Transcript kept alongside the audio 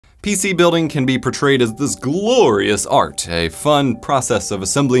PC building can be portrayed as this glorious art, a fun process of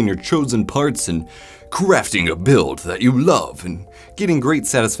assembling your chosen parts and crafting a build that you love and getting great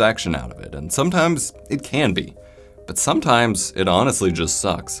satisfaction out of it, and sometimes it can be, but sometimes it honestly just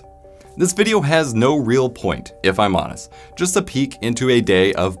sucks. This video has no real point, if I'm honest, just a peek into a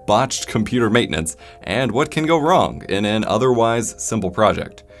day of botched computer maintenance and what can go wrong in an otherwise simple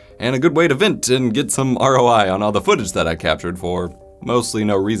project, and a good way to vent and get some ROI on all the footage that I captured for mostly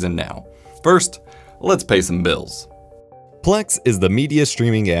no reason now. First, let's pay some bills. Plex is the media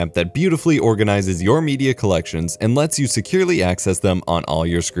streaming app that beautifully organizes your media collections and lets you securely access them on all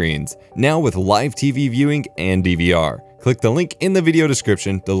your screens, now with live TV viewing and DVR. Click the link in the video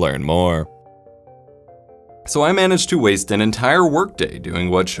description to learn more. So I managed to waste an entire workday doing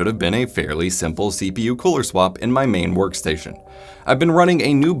what should have been a fairly simple CPU cooler swap in my main workstation. I've been running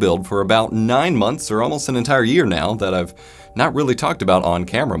a new build for about 9 months or almost an entire year now that I've not really talked about on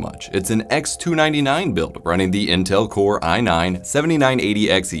camera much. It's an X299 build running the Intel Core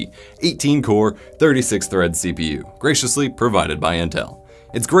i9-7980XE 18-core 36-thread CPU, graciously provided by Intel.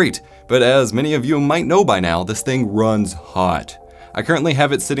 It's great, but as many of you might know by now, this thing runs hot. I currently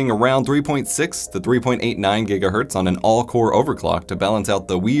have it sitting around 3.6 to 3.89 GHz on an all-core overclock to balance out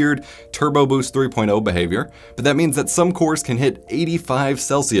the weird Turbo Boost 3.0 behavior, but that means that some cores can hit 85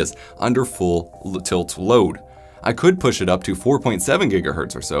 Celsius under full tilt load. I could push it up to 4.7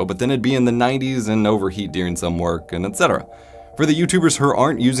 GHz or so, but then it'd be in the 90s and overheat during some work and etc. For the YouTubers who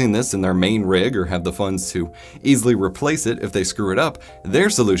aren't using this in their main rig or have the funds to easily replace it if they screw it up, their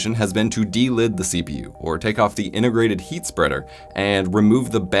solution has been to delid the CPU or take off the integrated heat spreader and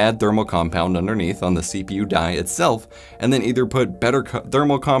remove the bad thermal compound underneath on the CPU die itself, and then either put better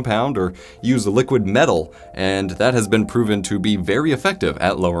thermal compound or use liquid metal, and that has been proven to be very effective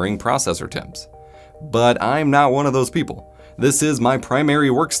at lowering processor temps. But I'm not one of those people. This is my primary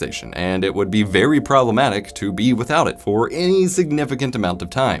workstation, and it would be very problematic to be without it for any significant amount of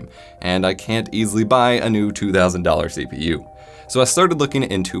time, and I can't easily buy a new $2,000 CPU. So I started looking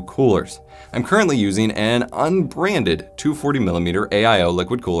into coolers. I'm currently using an unbranded 240mm AIO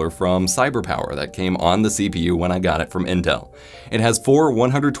liquid cooler from CyberPower that came on the CPU when I got it from Intel. It has 4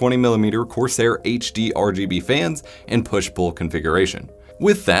 120mm Corsair HD RGB fans in push-pull configuration.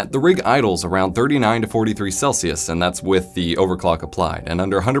 With that, the rig idles around 39 to 43 Celsius, and that's with the overclock applied, and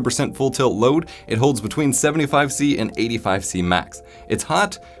under 100% full tilt load, it holds between 75C and 85C max. It's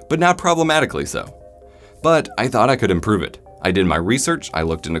hot, but not problematically so. But I thought I could improve it. I did my research, I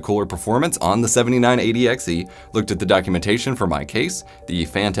looked into cooler performance on the 7980XE, looked at the documentation for my case, the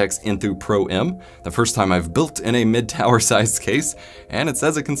Phanteks Enthoo Pro M, the first time I've built in a mid-tower sized case, and it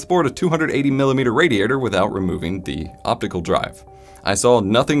says it can support a 280mm radiator without removing the optical drive. I saw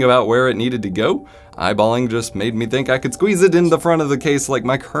nothing about where it needed to go. Eyeballing just made me think I could squeeze it in the front of the case like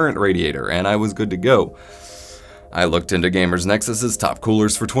my current radiator, and I was good to go. I looked into Gamers Nexus's top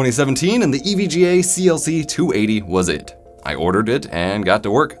coolers for 2017, and the EVGA CLC 280 was it. I ordered it and got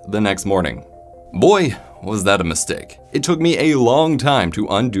to work the next morning. Boy, was that a mistake. It took me a long time to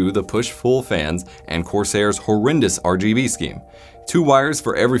undo the push-pull fans and Corsair's horrendous RGB scheme. 2 wires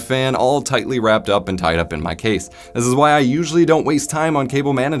for every fan, all tightly wrapped up and tied up in my case. This is why I usually don't waste time on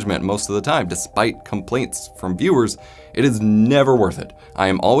cable management most of the time. Despite complaints from viewers, it is never worth it. I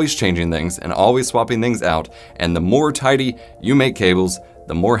am always changing things and always swapping things out, and the more tidy you make cables,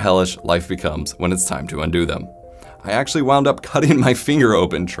 the more hellish life becomes when it's time to undo them. I actually wound up cutting my finger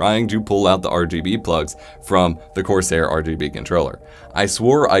open trying to pull out the RGB plugs from the Corsair RGB controller. I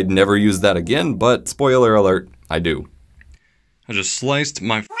swore I'd never use that again, but spoiler alert, I do. I just sliced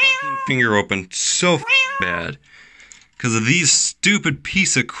my fucking finger open so bad because of these stupid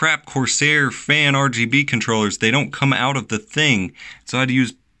piece of crap Corsair fan RGB controllers. They don't come out of the thing, so I had to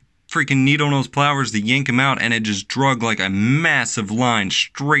use freaking needle nose pliers to yank them out, and it just drug like a massive line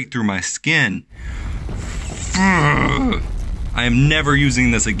straight through my skin. I am never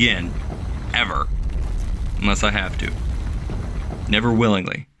using this again, ever, unless I have to. Never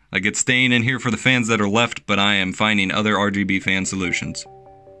willingly. Like, it's staying in here for the fans that are left, but I am finding other RGB fan solutions.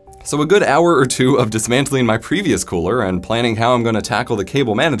 So a good hour or two of dismantling my previous cooler and planning how I'm going to tackle the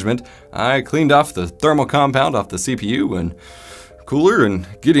cable management, I cleaned off the thermal compound off the CPU and cooler and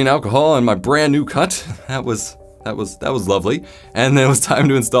getting alcohol in my brand new cut. That was lovely. And then it was time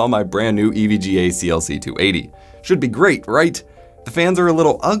to install my brand new EVGA CLC 280. Should be great, right? The fans are a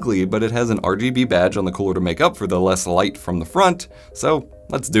little ugly, but it has an RGB badge on the cooler to make up for the less light from the front, so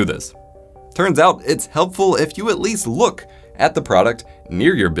let's do this. Turns out it's helpful if you at least look at the product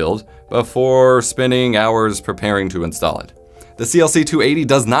near your build before spending hours preparing to install it. The CLC 280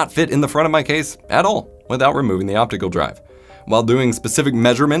 does not fit in the front of my case at all without removing the optical drive. While doing specific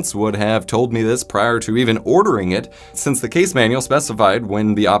measurements would have told me this prior to even ordering it, since the case manual specified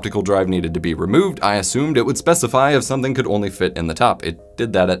when the optical drive needed to be removed, I assumed it would specify if something could only fit in the top. It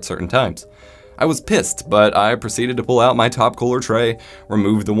did that at certain times. I was pissed, but I proceeded to pull out my top cooler tray,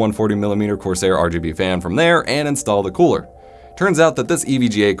 remove the 140mm Corsair RGB fan from there, and install the cooler. Turns out that this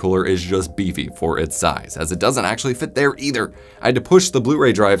EVGA cooler is just beefy for its size, as it doesn't actually fit there either. I had to push the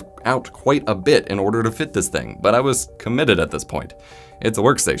Blu-ray drive out quite a bit in order to fit this thing, but I was committed at this point. It's a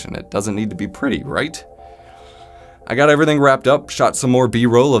workstation, it doesn't need to be pretty, right? I got everything wrapped up, shot some more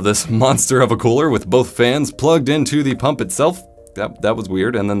B-roll of this monster of a cooler with both fans plugged into the pump itself. That was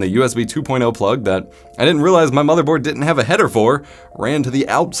weird, and then the USB 2.0 plug that I didn't realize my motherboard didn't have a header for ran to the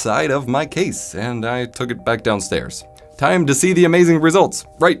outside of my case, and I took it back downstairs. Time to see the amazing results,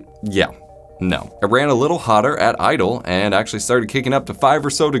 right? Yeah. No. It ran a little hotter at idle and actually started kicking up to 5 or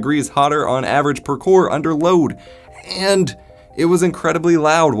so degrees hotter on average per core under load. And it was incredibly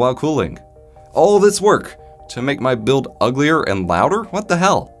loud while cooling. All this work to make my build uglier and louder? What the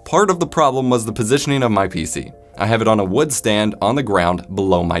hell? Part of the problem was the positioning of my PC. I have it on a wood stand on the ground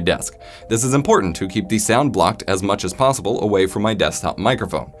below my desk. This is important to keep the sound blocked as much as possible away from my desktop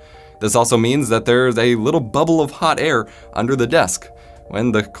microphone. This also means that there's a little bubble of hot air under the desk.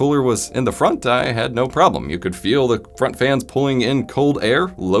 When the cooler was in the front, I had no problem. You could feel the front fans pulling in cold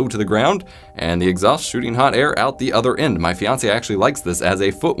air low to the ground, and the exhaust shooting hot air out the other end. My fiance actually likes this as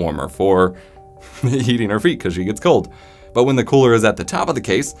a foot warmer for heating her feet because she gets cold. But when the cooler is at the top of the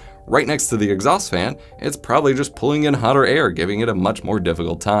case, right next to the exhaust fan, it's probably just pulling in hotter air, giving it a much more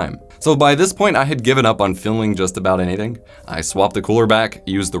difficult time. So by this point, I had given up on filming just about anything. I swapped the cooler back,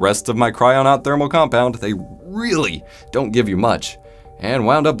 used the rest of my Cryonaut thermal compound, they really don't give you much, and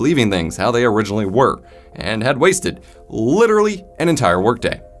wound up leaving things how they originally were, and had wasted literally an entire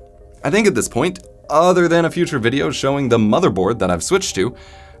workday. I think at this point, other than a future video showing the motherboard that I've switched to,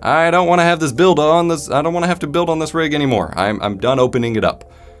 I don't want to have this build on this. I don't want to have to build on this rig anymore. I'm done opening it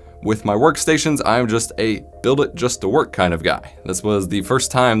up. With my workstations, I'm just a build it just to work kind of guy. This was the first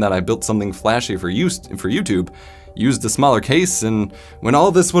time that I built something flashy for YouTube, used a smaller case, and when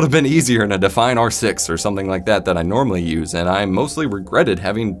all this would have been easier in a Define R6 or something like that I normally use, and I mostly regretted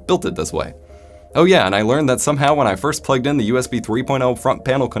having built it this way. Oh yeah, and I learned that somehow when I first plugged in the USB 3.0 front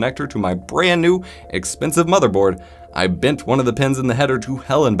panel connector to my brand new, expensive motherboard, I bent one of the pins in the header to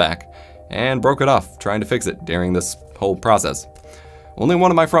hell and back, and broke it off trying to fix it during this whole process. Only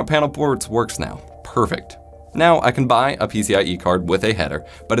one of my front panel ports works now. Perfect. Now I can buy a PCIe card with a header,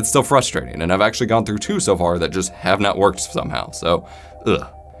 but it's still frustrating, and I've actually gone through 2 so far that just have not worked somehow, so ugh.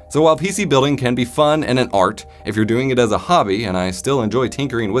 So while PC building can be fun and an art, if you're doing it as a hobby, and I still enjoy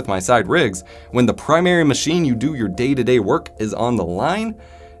tinkering with my side rigs, when the primary machine you do your day-to-day work is on the line,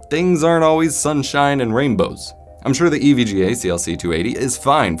 things aren't always sunshine and rainbows. I'm sure the EVGA CLC 280 is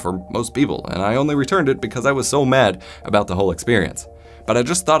fine for most people, and I only returned it because I was so mad about the whole experience. But I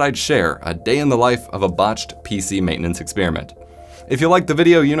just thought I'd share a day in the life of a botched PC maintenance experiment. If you liked the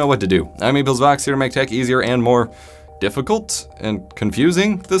video, you know what to do. I'm EposVox, here to make tech easier and more difficult and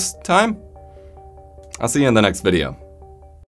confusing this time. I'll see you in the next video.